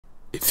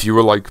If you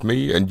are like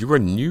me and you are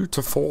new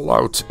to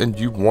Fallout and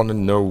you want to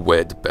know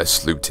where the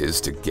best loot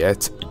is to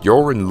get,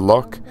 you're in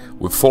luck.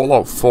 With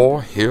Fallout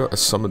 4, here are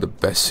some of the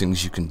best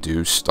things you can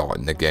do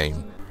starting the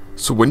game.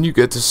 So when you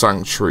get to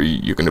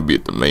Sanctuary, you're going to be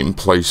at the main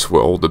place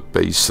where all the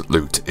base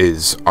loot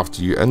is.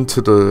 After you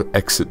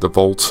exit the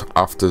vault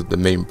after the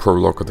main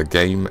prologue of the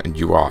game, and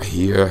you are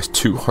here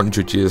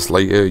 200 years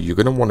later, you're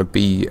going to want to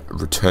be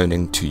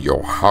returning to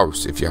your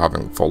house if you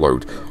haven't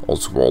followed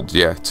Oswald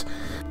yet.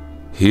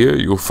 Here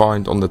you'll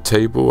find on the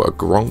table a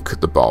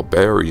Gronk the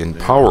Barbarian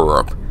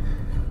power-up.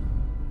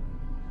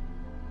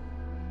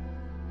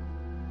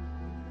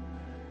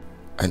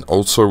 And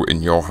also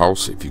in your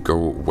house, if you go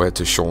where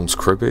to Sean's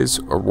crib is,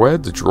 or where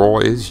the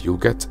drawer is, you'll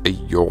get a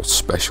Your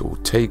Special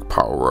Take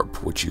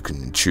power-up, which you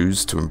can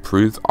choose to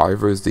improve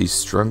either of these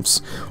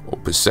strengths or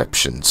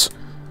perceptions.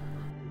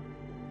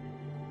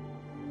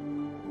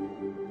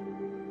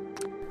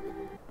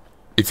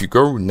 If you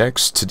go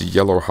next to the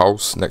yellow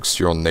house next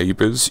to your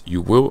neighbors, you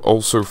will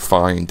also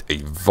find a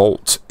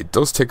vault. It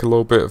does take a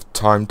little bit of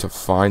time to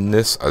find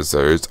this as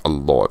there is a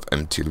lot of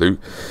empty loot,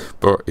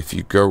 but if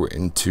you go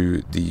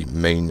into the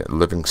main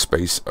living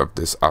space of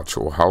this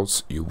actual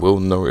house, you will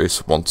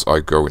notice once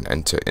I go and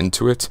enter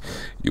into it,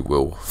 you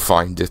will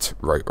find it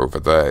right over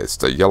there. It's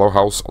the yellow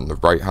house on the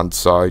right hand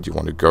side. You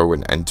want to go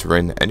and enter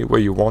in anywhere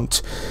you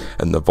want,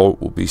 and the vault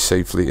will be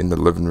safely in the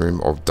living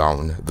room or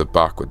down the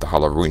back with the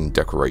Halloween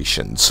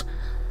decorations.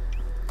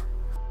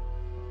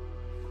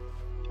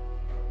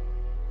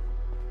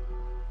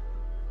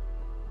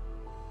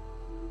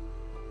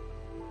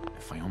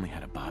 If I only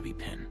had a bobby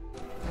pin.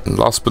 And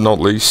last but not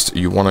least,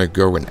 you want to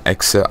go and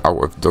exit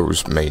out of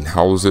those main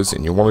houses,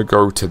 and you want to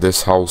go to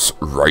this house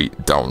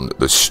right down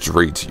the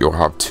street. You'll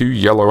have two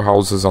yellow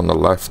houses on the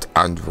left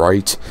and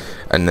right,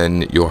 and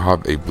then you'll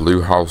have a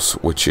blue house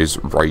which is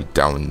right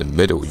down the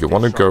middle. You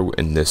want to go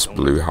in this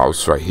blue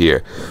house right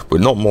here, but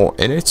not more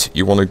in it.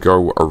 You want to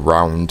go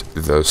around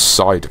the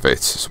side of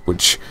it,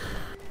 which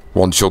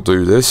once you'll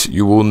do this,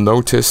 you will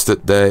notice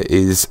that there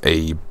is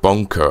a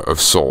bunker of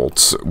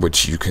sorts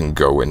which you can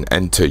go and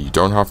enter. You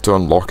don't have to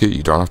unlock it,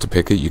 you don't have to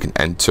pick it, you can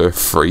enter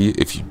free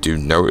if you do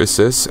notice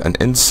this, and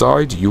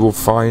inside you will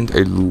find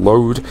a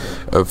load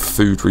of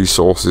food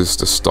resources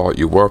to start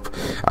you up,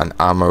 and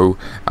ammo,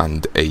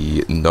 and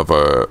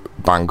another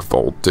bank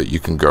vault that you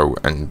can go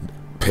and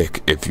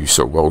pick if you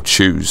so well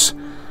choose.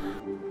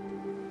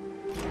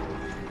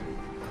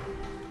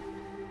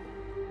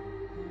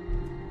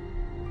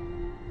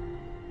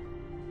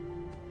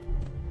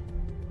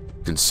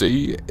 You can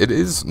see it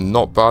is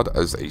not bad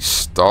as a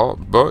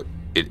start, but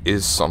it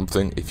is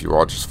something if you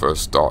are just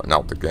first starting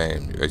out the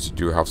game, as you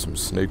do have some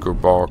Snicker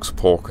barks,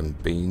 pork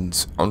and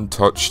beans,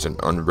 untouched and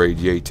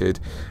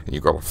unradiated, and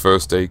you got a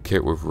first aid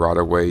kit with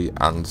Radaway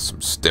and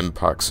some stim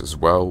packs as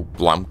well,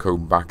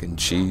 Blamco mac and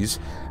cheese,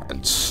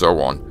 and so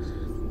on.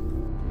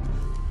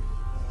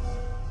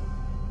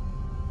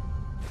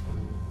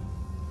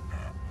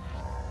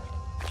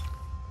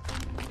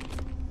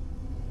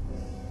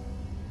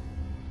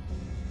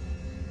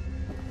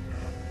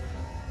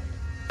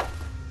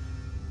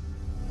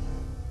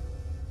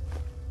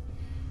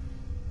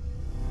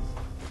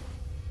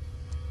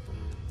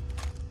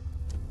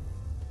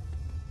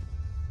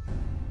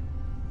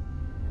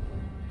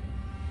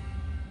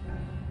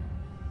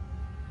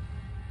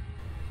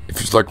 If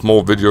you'd like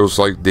more videos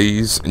like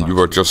these and you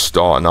are just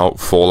starting out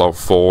Fallout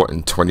 4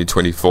 in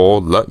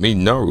 2024, let me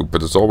know.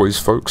 But as always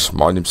folks,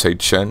 my name's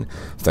Chen.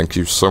 Thank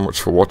you so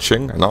much for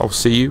watching, and I'll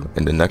see you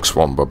in the next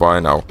one. Bye bye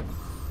now.